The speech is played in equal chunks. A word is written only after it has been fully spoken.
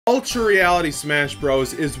Ultra Reality Smash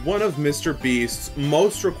Bros. Is one of MrBeast's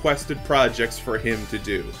most requested projects for him to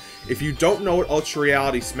do. If you don't know what Ultra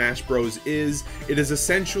Reality Smash Bros. Is, it is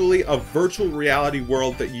essentially a virtual reality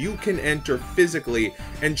world that you can enter physically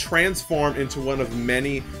and transform into one of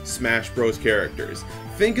many Smash Bros. Characters.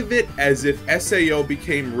 Think of it as if SAO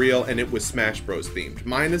became real and it was Smash Bros. Themed,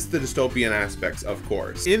 minus the dystopian aspects, of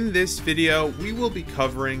course. In this video, we will be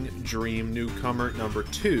covering Dream Newcomer number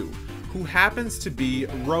 2, who happens to be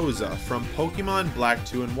Rosa from Pokemon Black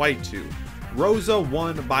 2 and White 2. Rosa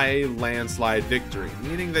won by a landslide victory,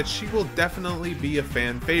 meaning that she will definitely be a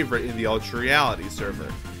fan favorite in the Ultra Reality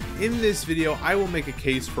server. In this video, I will make a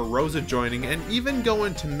case for Rosa joining and even go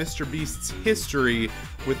into MrBeast's history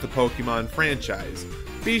with the Pokemon franchise.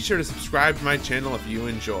 Be sure to subscribe to my channel if you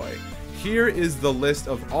enjoy. Here is the list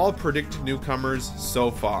of all predicted newcomers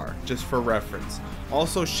so far, just for reference.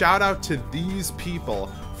 Also, shout out to these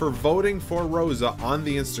people for voting for Rosa on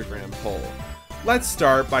the Instagram poll. Let's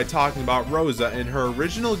start by talking about Rosa in her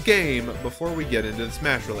original game before we get into the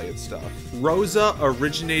Smash related stuff. Rosa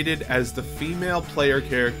originated as the female player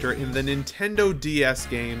character in the Nintendo DS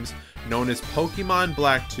games known as Pokemon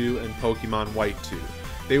Black 2 and Pokemon White 2.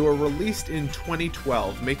 They were released in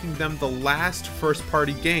 2012, making them the last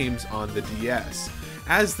first-party games on the DS.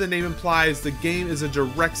 As the name implies, the game is a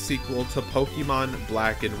direct sequel to Pokemon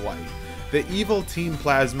Black and White. The evil Team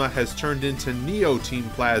Plasma has turned into Neo Team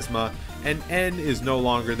Plasma, and N is no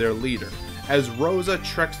longer their leader. As Rosa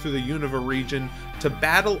treks through the Unova region to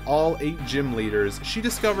battle all 8 gym leaders, she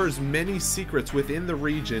discovers many secrets within the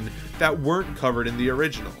region that weren't covered in the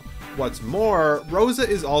original. What's more, Rosa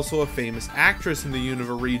is also a famous actress in the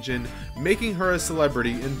Unova region, making her a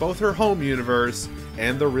celebrity in both her home universe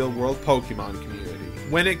and the real-world Pokemon community.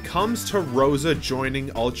 When it comes to Rosa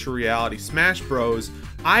joining Ultra Reality Smash Bros.,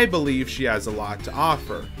 I believe she has a lot to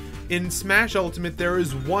offer. In Smash Ultimate, there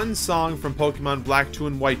is one song from Pokemon Black 2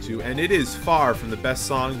 and White 2, and it is far from the best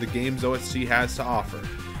song the game's OST has to offer.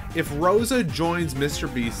 If Rosa joins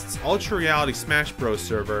MrBeast's Ultra Reality Smash Bros.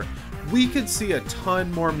 Server, we could see a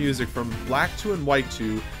ton more music from Black 2 and White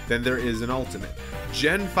 2 than there is in Ultimate.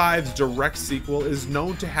 Gen 5's direct sequel is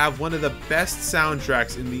known to have one of the best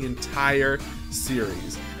soundtracks in the entire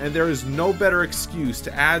series, and there is no better excuse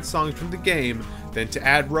to add songs from the game than to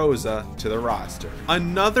add Rosa to the roster.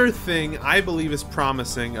 Another thing I believe is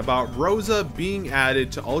promising about Rosa being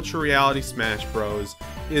added to Ultra Reality Smash Bros.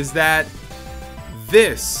 Is that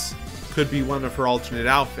this could be one of her alternate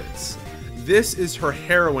outfits. This is her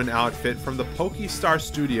heroine outfit from the Pokestar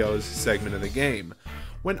Studios segment of the game.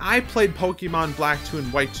 When I played Pokemon Black 2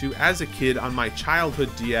 and White 2 as a kid on my childhood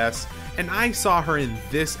DS, and I saw her in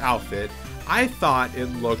this outfit, I thought it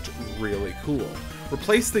looked really cool.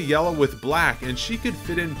 Replace the yellow with black and she could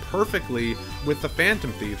fit in perfectly with the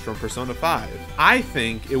Phantom Thieves from Persona 5. I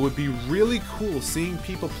think it would be really cool seeing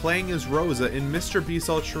people playing as Rosa in MrBeast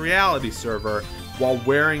Ultra Reality server while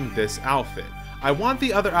wearing this outfit. I want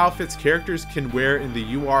the other outfits characters can wear in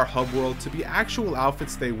the UR hub world to be actual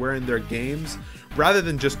outfits they wear in their games, rather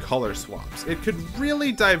than just color swaps. It could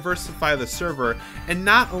really diversify the server and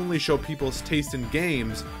not only show people's taste in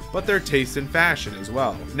games, but their taste in fashion as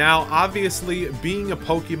well. Now, obviously, being a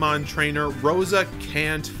Pokemon trainer, Rosa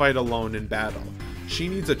can't fight alone in battle. She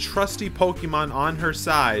needs a trusty Pokemon on her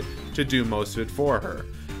side to do most of it for her.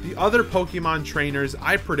 The other Pokemon trainers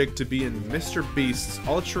I predict to be in MrBeast's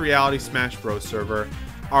Ultra Reality Smash Bros. Server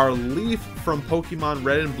are Leaf from Pokemon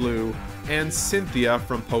Red and Blue and Cynthia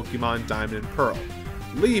from Pokemon Diamond and Pearl.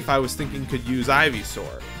 Leaf, I was thinking, could use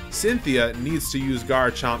Ivysaur. Cynthia needs to use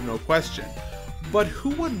Garchomp, no question. But who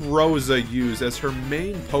would Rosa use as her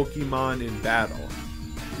main Pokemon in battle?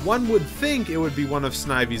 One would think it would be one of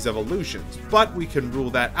Snivy's evolutions, but we can rule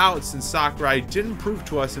that out since Sakurai didn't prove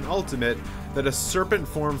to us in Ultimate that a serpent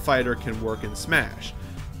form fighter can work in Smash.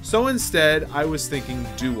 So instead, I was thinking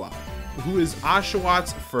Duat, who is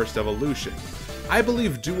Oshawott first evolution. I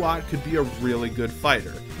believe Duat could be a really good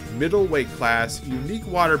fighter, middleweight class, unique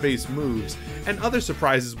water-based moves, and other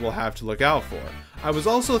surprises we'll have to look out for. I was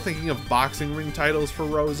also thinking of boxing ring titles for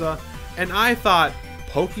Rosa, and I thought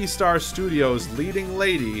Pokestar Studios' leading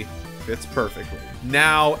lady fits perfectly.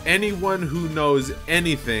 Now, anyone who knows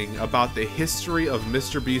anything about the history of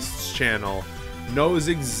MrBeast's channel knows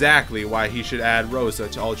exactly why he should add Rosa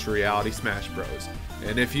to Ultra Reality Smash Bros.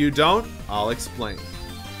 And if you don't, I'll explain.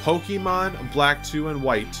 Pokemon Black 2 and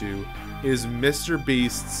White 2 is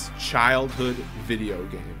MrBeast's childhood video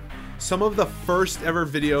game. Some of the first ever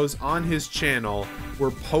videos on his channel were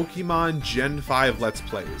Pokemon Gen 5 Let's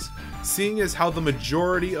Plays. Seeing as how the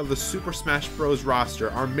majority of the Super Smash Bros. Roster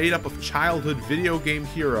are made up of childhood video game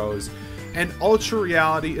heroes, and Ultra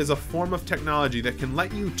Reality is a form of technology that can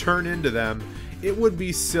let you turn into them, it would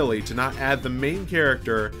be silly to not add the main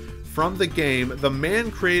character from the game the man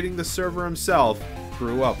creating the server himself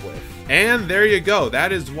grew up with. And there you go,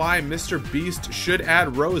 that is why MrBeast should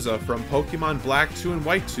add Rosa from Pokemon Black 2 and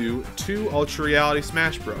White 2 to Ultra Reality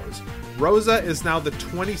Smash Bros. Rosa is now the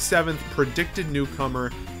 27th predicted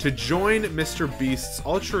newcomer to join MrBeast's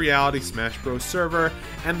Ultra Reality Smash Bros. Server,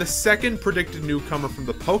 and the second predicted newcomer from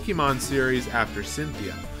the Pokemon series after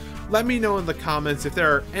Cynthia. Let me know in the comments if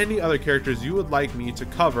there are any other characters you would like me to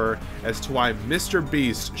cover as to why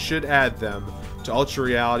MrBeast should add them to Ultra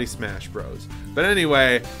Reality Smash Bros. But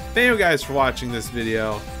anyway, thank you guys for watching this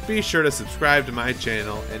video. Be sure to subscribe to my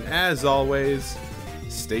channel, and as always,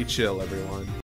 stay chill, everyone.